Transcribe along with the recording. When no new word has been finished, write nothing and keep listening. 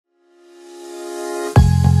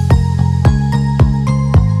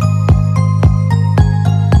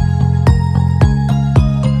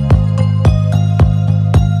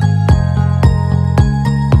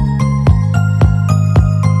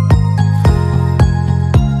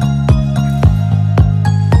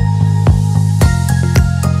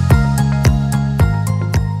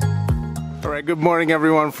Good morning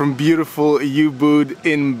everyone from beautiful Ubud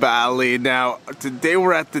in Bali. Now today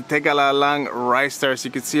we're at the Tegalalang Rice there, so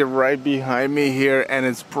you can see it right behind me here, and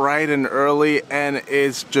it's bright and early and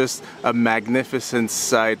it's just a magnificent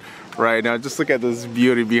sight right now. Just look at this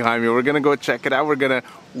beauty behind me. We're gonna go check it out. We're gonna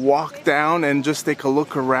walk down and just take a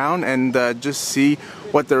look around and just see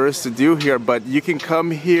what there is to do here. But you can come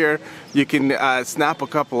here, you can snap a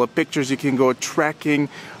couple of pictures, you can go trekking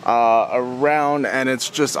around, and it's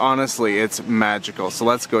just, honestly, it's magical. So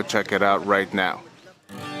let's go check it out right now.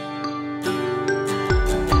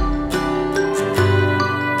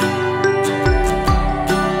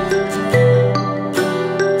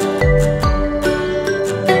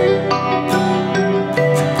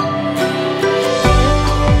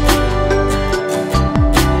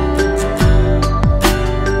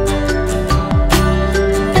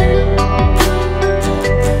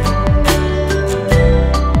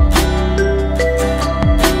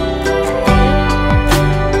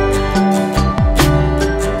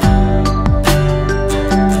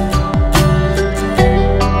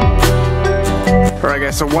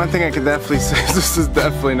 So one thing I can definitely say is this is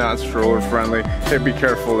definitely not stroller friendly. Hey, be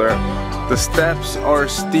careful there. The steps are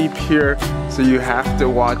steep here, so you have to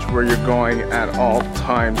watch where you're going at all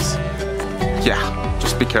times. Yeah,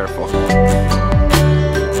 just be careful.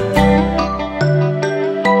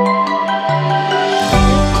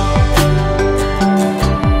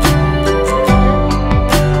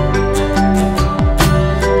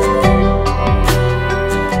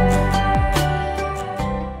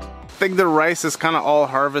 I think the rice is kind of all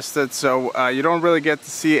harvested, so you don't really get to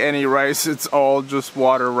see any rice. It's all just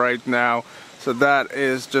water right now, so that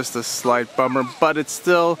is just a slight bummer, but it's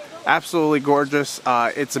still absolutely gorgeous.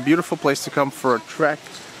 It's a beautiful place to come for a trek,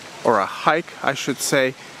 or a hike I should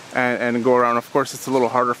say, and go around. Of course it's a little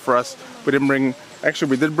harder for us. We didn't bring, actually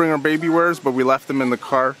we did bring our baby wears, but we left them in the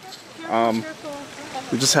car.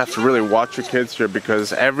 You just have to really watch your kids here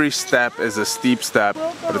because every step is a steep step,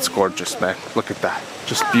 but it's gorgeous, man. Look at that,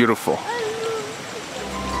 just beautiful.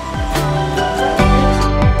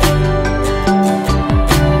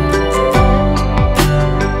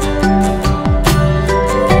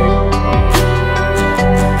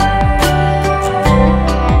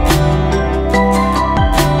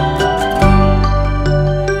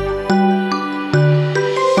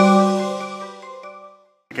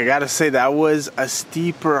 I gotta say, that was a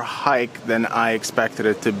steeper hike than I expected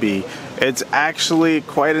it to be. It's actually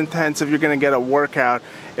quite intensive. You're gonna get a workout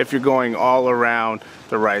if you're going all around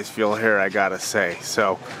the rice field here, I gotta say.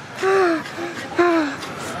 So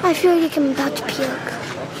I feel like I'm about to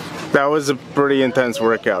puke. That was a pretty intense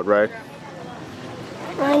workout, right?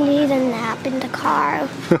 I need a nap in the car.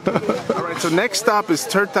 Alright, so next stop is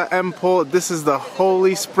Tirta Empul. This is the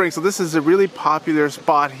holy spring. So this is a really popular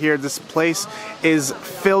spot here. This place is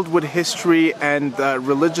filled with history and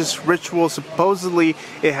religious rituals. Supposedly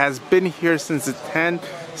it has been here since the 10th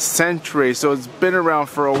century. So it's been around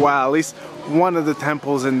for a while. At least one of the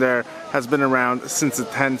temples in there has been around since the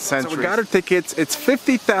 10th century. So we got our tickets. It's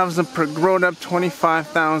 50,000 per grown-up,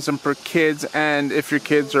 25,000 per kids, and if your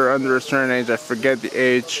kids are under a certain age, I forget the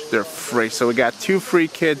age, they're free. So we got 2 free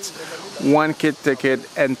kids, 1 kid ticket,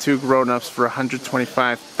 and 2 grown-ups for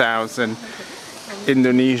 125,000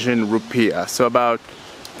 Indonesian rupiah. So about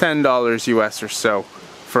 $10 US or so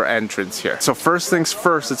for entrance here. So first things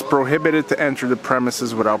first, it's prohibited to enter the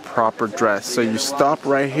premises without proper dress. So you stop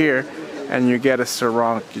right here and you get a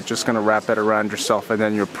sarong. You're just gonna wrap it around yourself, and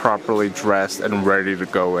then you're properly dressed and ready to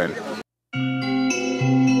go in.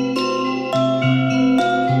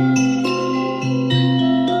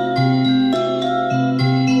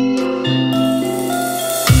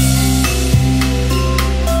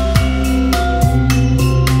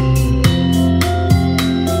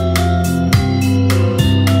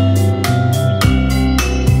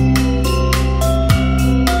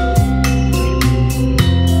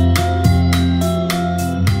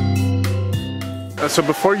 So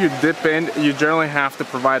before you dip in, you generally have to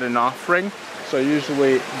provide an offering. So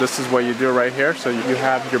usually this is what you do right here. So you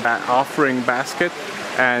have your offering basket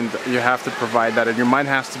and you have to provide that, and your mind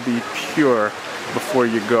has to be pure before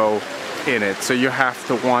you go in it. So you have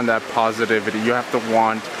to want that positivity. You have to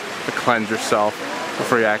want to cleanse yourself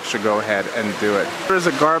before you actually go ahead and do it. There's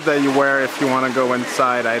a garb that you wear if you want to go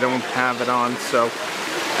inside. I don't have it on, so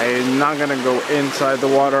I'm not gonna go inside the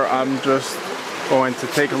water. I'm just going to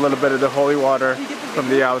take a little bit of the holy water from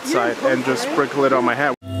the outside and just sprinkle it on my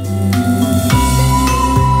head.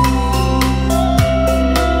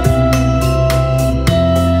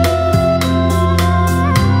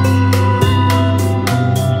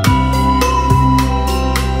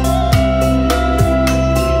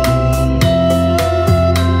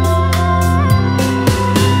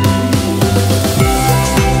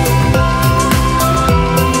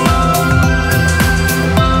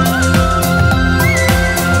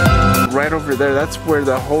 over there, that's where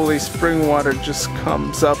the holy spring water just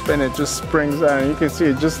comes up and it just springs out. And you can see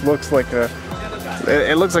it just looks like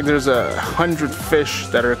it looks like there's 100 fish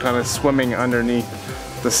that are kind of swimming underneath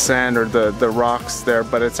the sand or the rocks there,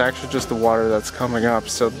 but it's actually just the water that's coming up.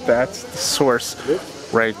 So that's the source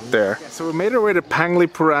right there. So we made our way to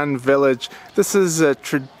Penglipuran Village. This is a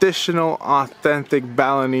traditional, authentic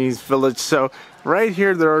Balinese village. So right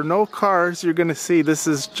here, there are no cars you're gonna see. This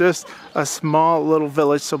is just a small little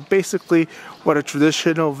village. So basically what a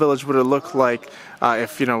traditional village would have looked like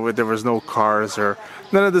if, you know, there was no cars or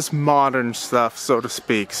none of this modern stuff, so to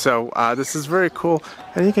speak. So this is very cool,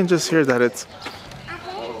 and you can just hear that it's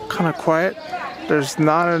kind of quiet. There's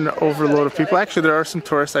not an overload of people. Actually, there are some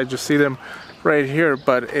tourists. I just see them right here,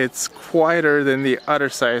 but it's quieter than the other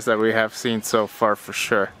sites that we have seen so far for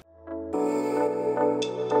sure.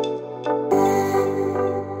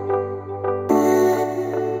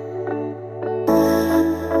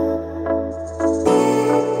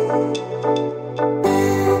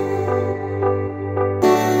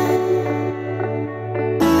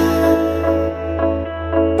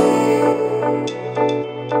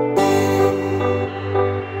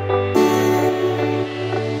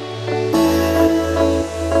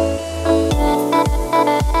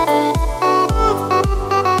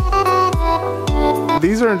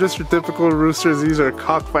 These aren't just your typical roosters, these are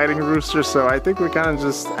cockfighting roosters, so I think we kind of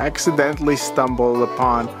just accidentally stumbled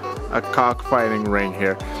upon a cockfighting ring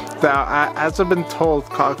here. Now, as I've been told,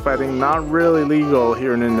 cockfighting not really legal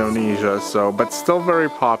here in Indonesia, so but still very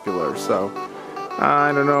popular, so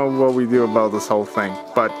I don't know what we do about this whole thing,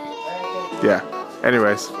 but yeah.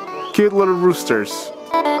 Anyways, cute little roosters.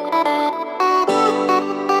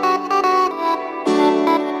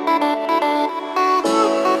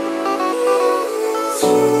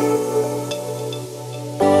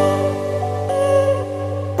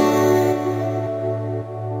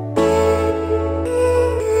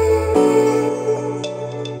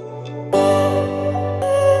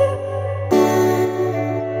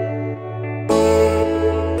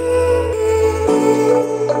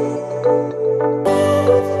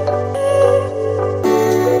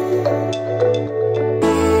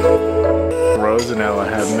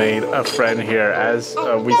 Have made a friend here as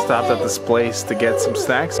we stopped at this place to get some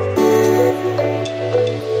snacks.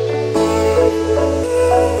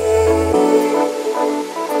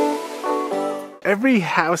 Every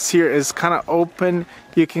house here is kind of open.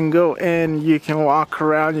 You can go in, you can walk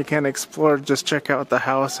around, you can explore, just check out the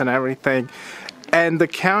house and everything. And the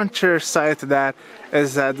counter side to that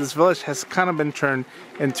is that this village has kind of been turned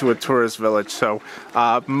into a tourist village. So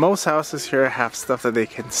most houses here have stuff that they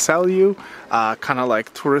can sell you, kind of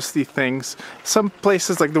like touristy things. Some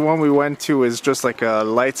places like the one we went to is just like a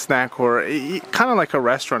light snack or kind of like a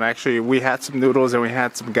restaurant. Actually, we had some noodles and we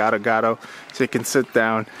had some gado-gado, so you can sit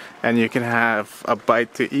down and you can have a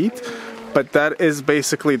bite to eat. But that is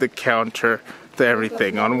basically the counter to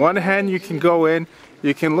everything. On one hand, you can go in,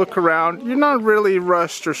 you can look around, you're not really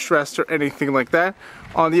rushed or stressed or anything like that.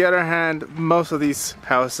 On the other hand, most of these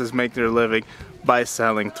houses make their living by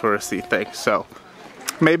selling touristy things. So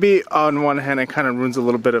maybe on one hand it kind of ruins a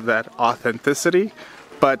little bit of that authenticity,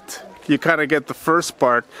 but you kind of get the first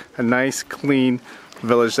part, a nice clean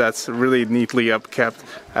village that's really neatly upkept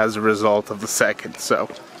as a result of the second. So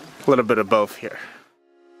a little bit of both here.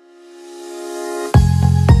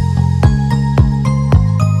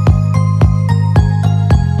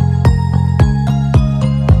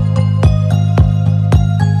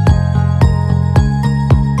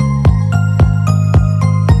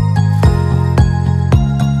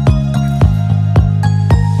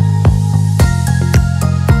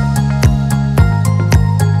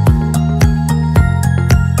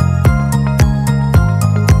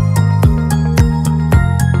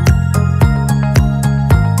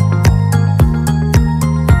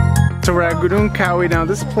 So we're at Gunung Kawi now.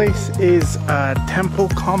 This place is a temple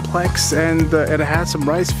complex, and it has some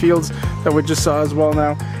rice fields that we just saw as well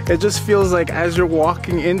now. It just feels like as you're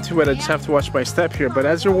walking into it, I just have to watch my step here, but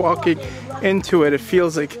as you're walking into it, it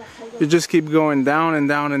feels like you just keep going down and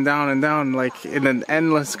down and down and down, like in an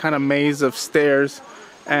endless kind of maze of stairs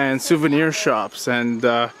and souvenir shops, and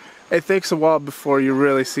it takes a while before you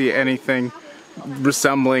really see anything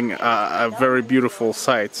resembling a very beautiful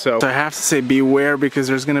sight. So I have to say beware, because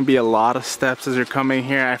there's going to be a lot of steps as you're coming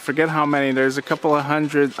here. I forget how many, there's a couple of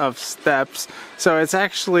hundred of steps, so it's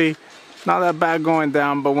actually not that bad going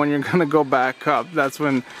down, but when you're going to go back up, that's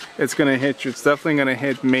when it's going to hit you. It's definitely going to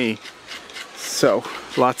hit me. So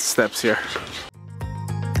lots of steps here.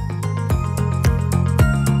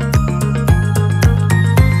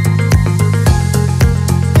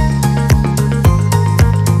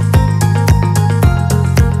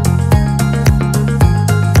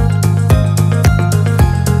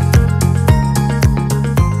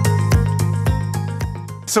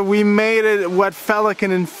 So we made it what felt like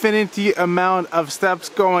an infinity amount of steps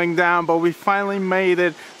going down, but we finally made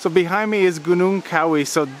it. So behind me is Gunung Kawi.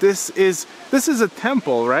 So this is a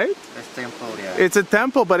temple, right? It's temple, yeah. It's a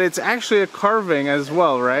temple, but it's actually a carving as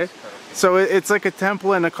well, right? So it's like a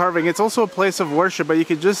temple and a carving. It's also a place of worship, but you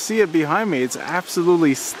can just see it behind me. It's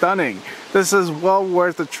absolutely stunning. This is well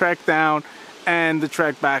worth the trek down and the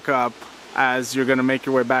trek back up, as you're gonna make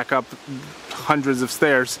your way back up hundreds of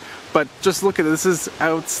stairs. But just look at this is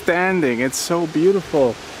outstanding. It's so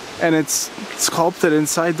beautiful, and it's sculpted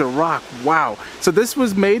inside the rock. Wow. So this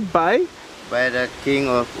was made by the king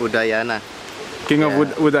of Udayana. King of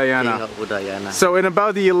Udayana. King of Udayana. So in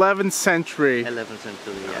about the 11th century. 11th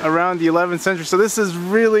century, yeah. Around the 11th century. So this is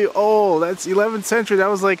really old. That's 11th century. That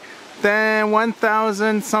was like then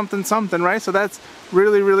 1000 something something, right? So that's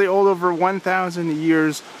really, really old, over 1000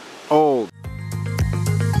 years old.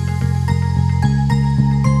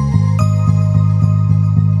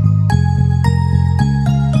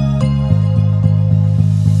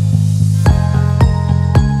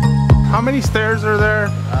 How many stairs are there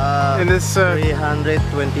in this?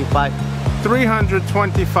 325.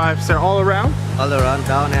 325 stairs all around? All around,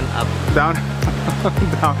 down and up. Down,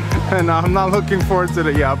 down. And I'm not looking forward to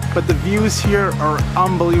the up, but the views here are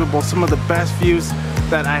unbelievable. Some of the best views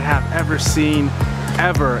that I have ever seen,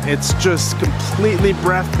 ever. It's just completely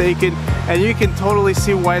breathtaking, and you can totally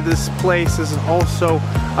see why this place is also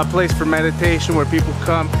a place for meditation, where people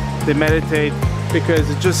come, they meditate, because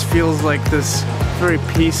it just feels like this very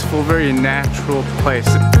peaceful, very natural place.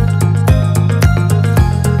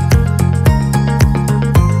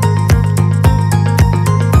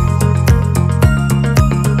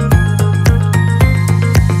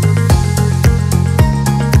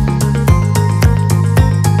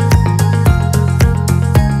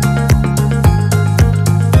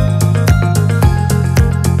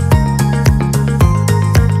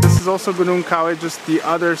 This is also Gunung Kawi, just the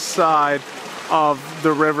other side of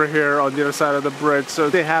the river here, on the other side of the bridge. So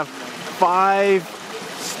they have 5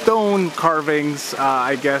 stone carvings,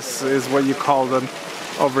 I guess is what you call them,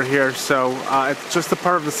 over here. So it's just a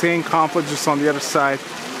part of the same complex, just on the other side.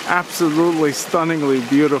 Absolutely stunningly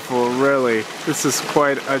beautiful, really. This is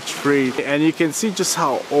quite a treat, and you can see just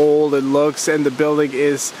how old it looks, and the building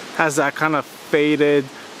has that kind of faded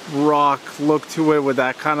rock look to it, with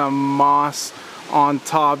that kind of moss on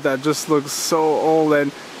top that just looks so old,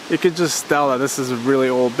 and you can just tell that this is a really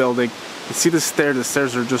old building. You see the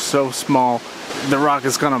stairs are just so small. The rock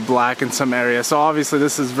is kind of black in some areas. So obviously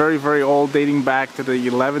this is very, very old, dating back to the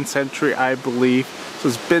 11th century, I believe. So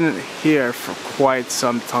it's been here for quite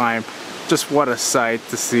some time. Just what a sight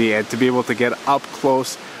to see, and to be able to get up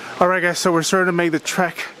close. Alright guys, so we're starting to make the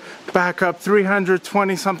trek back up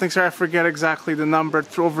 320 something stairs. I forget exactly the number,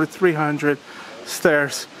 over 300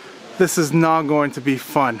 stairs. This is not going to be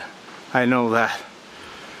fun. I know that.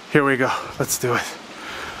 Here we go. Let's do it.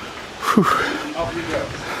 Whew.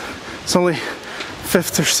 It's only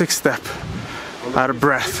 5th or 6th step. Out of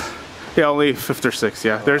breath. Yeah, only 5th or 6th,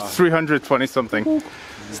 yeah. There's 320 something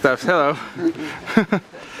steps. Hello.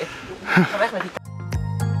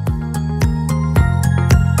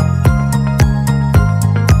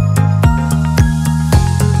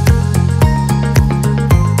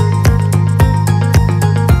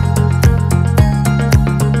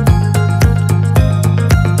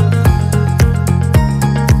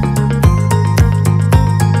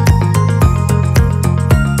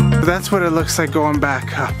 That's what it looks like going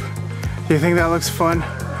back up. Do you think that looks fun?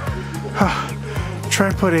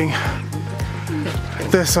 Try putting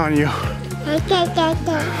this on you.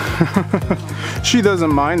 She doesn't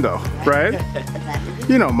mind though, right?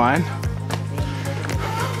 You don't mind.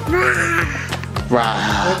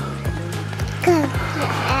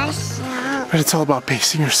 But it's all about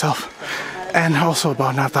pacing yourself, and also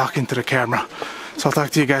about not talking to the camera. So I'll talk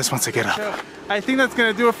to you guys once I get up. I think that's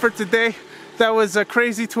gonna do it for today. That was a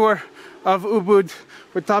crazy tour of Ubud.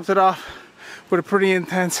 We topped it off with a pretty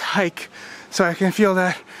intense hike. So I can feel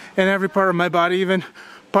that in every part of my body, even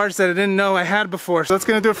parts that I didn't know I had before. So that's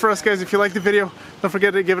gonna do it for us guys. If you liked the video, don't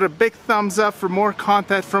forget to give it a big thumbs up for more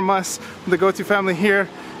content from us, the Go-To family here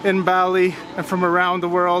in Bali and from around the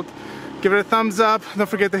world. Give it a thumbs up. Don't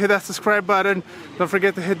forget to hit that subscribe button. Don't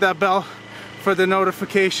forget to hit that bell for the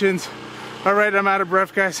notifications. All right, I'm out of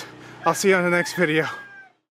breath guys. I'll see you on the next video.